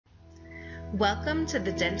Welcome to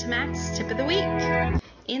the DentiMax Tip of the Week.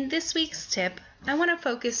 In this week's tip, I want to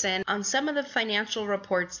focus in on some of the financial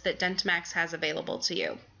reports that DentiMax has available to you.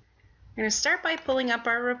 I'm going to start by pulling up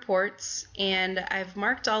our reports, and I've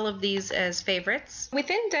marked all of these as favorites.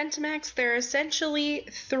 Within DentiMax, there are essentially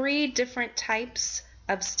three different types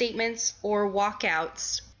of statements or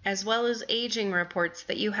walkouts, as well as aging reports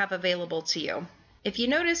that you have available to you. If you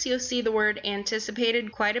notice, you'll see the word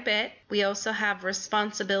anticipated quite a bit. We also have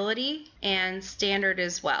responsibility and standard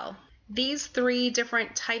as well. These three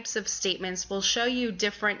different types of statements will show you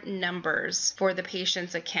different numbers for the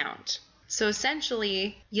patient's account. So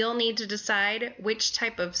essentially, you'll need to decide which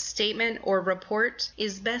type of statement or report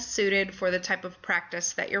is best suited for the type of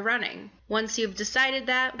practice that you're running. Once you've decided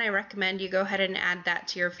that, I recommend you go ahead and add that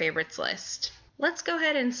to your favorites list. Let's go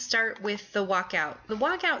ahead and start with the walkout. The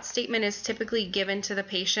walkout statement is typically given to the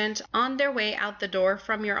patient on their way out the door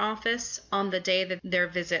from your office on the day that their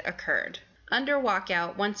visit occurred. Under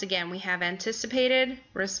walkout, once again, we have anticipated,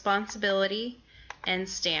 responsibility, and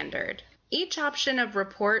standard. Each option of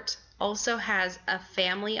report also has a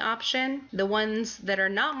family option. The ones that are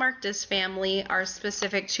not marked as family are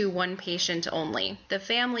specific to one patient only. The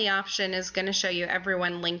family option is going to show you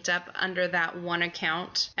everyone linked up under that one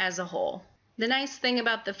account as a whole. The nice thing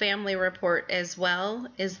about the family report as well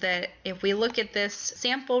is that if we look at this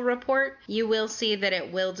sample report, you will see that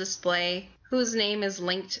it will display whose name is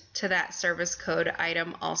linked to that service code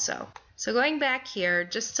item also. So going back here,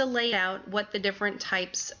 just to lay out what the different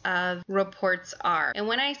types of reports are. And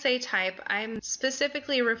when I say type, I'm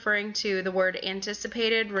specifically referring to the word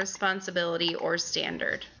anticipated, responsibility, or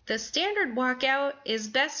standard. The standard walkout is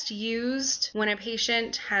best used when a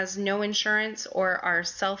patient has no insurance or are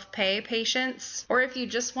self-pay patients, or if you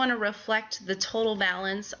just want to reflect the total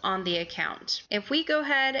balance on the account. If we go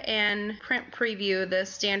ahead and print preview the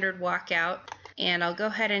standard walkout, and I'll go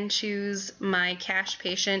ahead and choose my cash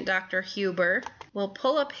patient, Dr. Huber. We'll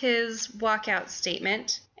pull up his walkout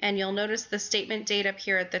statement, and you'll notice the statement date up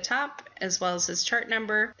here at the top, as well as his chart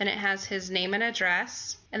number. Then it has his name and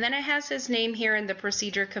address, and then it has his name here and the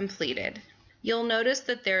procedure completed. You'll notice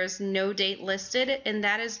that there's no date listed, and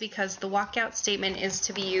that is because the walkout statement is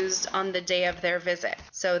to be used on the day of their visit.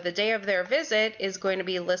 So the day of their visit is going to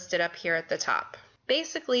be listed up here at the top.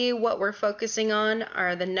 Basically, what we're focusing on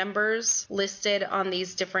are the numbers listed on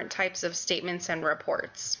these different types of statements and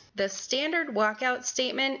reports. The standard walkout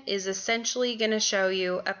statement is essentially going to show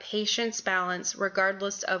you a patient's balance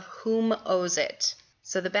regardless of whom owes it.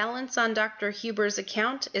 So the balance on Dr. Huber's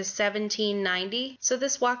account is $17.90, so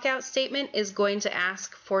this walkout statement is going to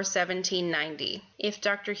ask for $17.90. If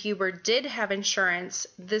Dr. Huber did have insurance,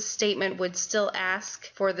 this statement would still ask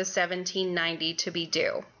for the $17.90 to be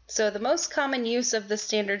due. So the most common use of the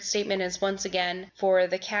standard statement is once again for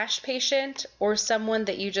the cash patient or someone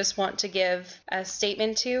that you just want to give a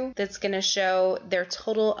statement to that's going to show their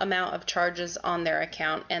total amount of charges on their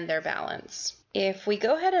account and their balance. If we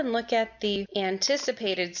go ahead and look at the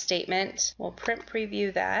anticipated statement, we'll print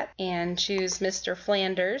preview that and choose Mr.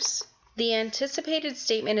 Flanders. The anticipated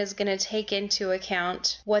statement is going to take into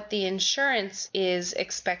account what the insurance is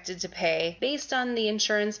expected to pay based on the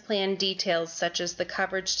insurance plan details such as the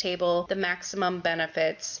coverage table, the maximum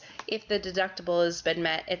benefits, if the deductible has been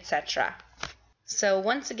met, etc. So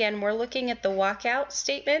once again, we're looking at the walkout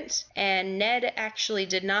statement, and Ned actually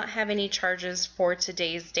did not have any charges for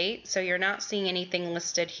today's date, so you're not seeing anything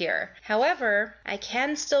listed here. However, I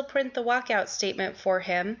can still print the walkout statement for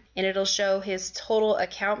him, and it'll show his total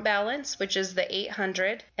account balance, which is the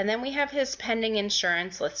 $800, and then we have his pending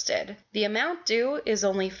insurance listed. The amount due is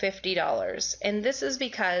only $50, and this is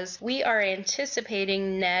because we are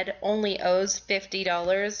anticipating Ned only owes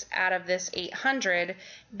 $50 out of this $800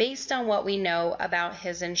 based on what we know about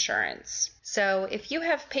his insurance. So if you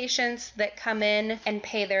have patients that come in and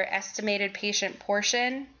pay their estimated patient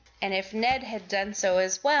portion, and if Ned had done so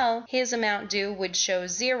as well, his amount due would show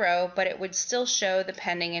 0, but it would still show the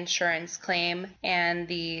pending insurance claim, and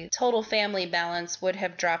the total family balance would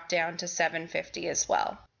have dropped down to $750 as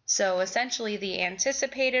well. So essentially the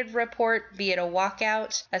anticipated report, be it a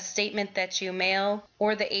walkout, a statement that you mail,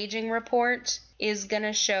 or the aging report, is going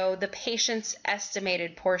to show the patient's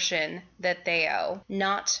estimated portion that they owe,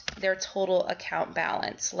 not their total account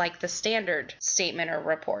balance, like the standard statement or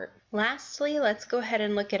report. Lastly, let's go ahead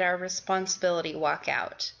and look at our responsibility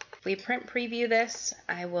walkout. If we print preview this,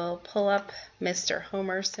 I will pull up Mr.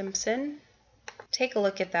 Homer Simpson. Take a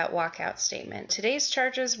look at that walkout statement. Today's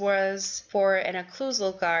charges was for an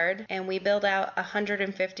occlusal guard, and we billed out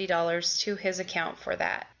 $150 to his account for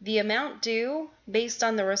that. The amount due based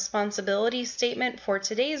on the responsibility statement for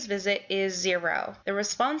today's visit is 0. The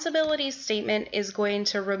responsibility statement is going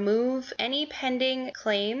to remove any pending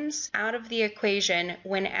claims out of the equation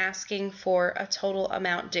when asking for a total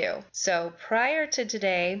amount due. So prior to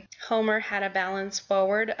today, Homer had a balance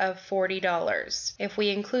forward of $40. If we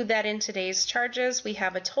include that in today's charges, we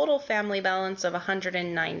have a total family balance of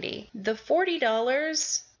 $190. The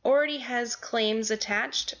 $40 already has claims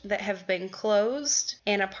attached that have been closed,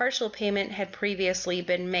 and a partial payment had previously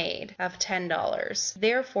been made of $10.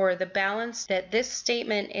 Therefore, the balance that this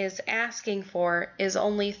statement is asking for is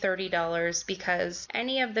only $30 because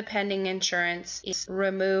any of the pending insurance is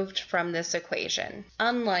removed from this equation,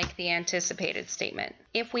 unlike the anticipated statement.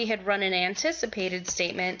 If we had run an anticipated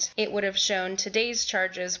statement, it would have shown today's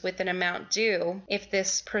charges with an amount due if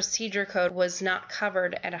this procedure code was not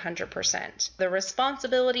covered at 100%. The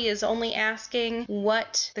responsibility is only asking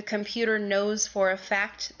what the computer knows for a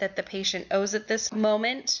fact that the patient owes at this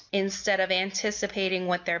moment instead of anticipating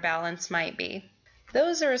what their balance might be.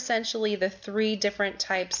 Those are essentially the 3 different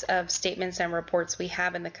types of statements and reports we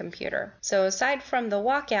have in the computer. So aside from the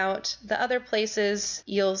walkout, the other places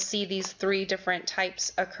you'll see these 3 different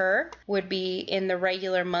types occur would be in the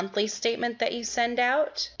regular monthly statement that you send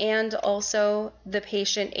out and also the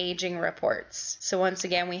patient aging reports. So once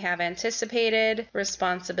again, we have anticipated,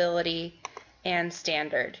 responsibility, and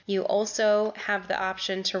standard. You also have the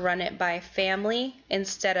option to run it by family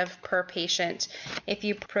instead of per patient if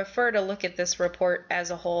you prefer to look at this report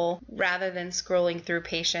as a whole rather than scrolling through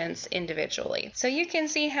patients individually. So you can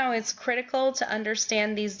see how it's critical to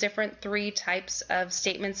understand these different 3 types of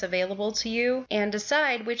statements available to you and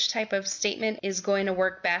decide which type of statement is going to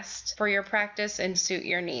work best for your practice and suit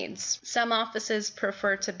your needs. Some offices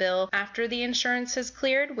prefer to bill after the insurance has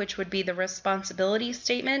cleared, which would be the responsibility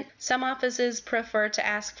statement. Some offices prefer to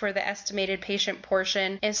ask for the estimated patient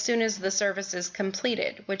portion as soon as the service is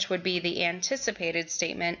completed, which would be the anticipated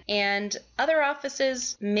statement. And other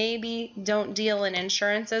offices maybe don't deal in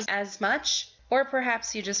insurances as much, or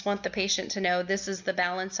perhaps you just want the patient to know this is the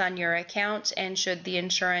balance on your account, and should the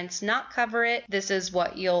insurance not cover it, this is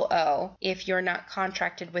what you'll owe if you're not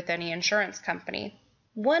contracted with any insurance company.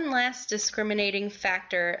 One last discriminating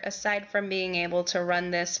factor, aside from being able to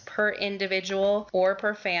run this per individual or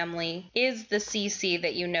per family, is the CC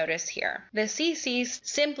that you notice here. The CC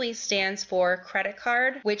simply stands for credit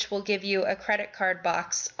card, which will give you a credit card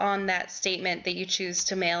box on that statement that you choose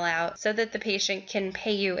to mail out so that the patient can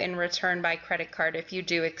pay you in return by credit card if you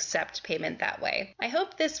do accept payment that way. I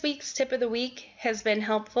hope this week's tip of the week has been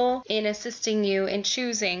helpful in assisting you in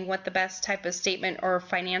choosing what the best type of statement or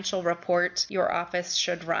financial report your office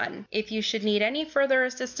should run. If you should need any further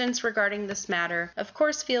assistance regarding this matter, of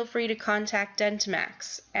course feel free to contact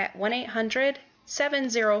DentiMax at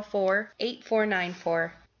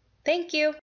 1-800-704-8494. Thank you!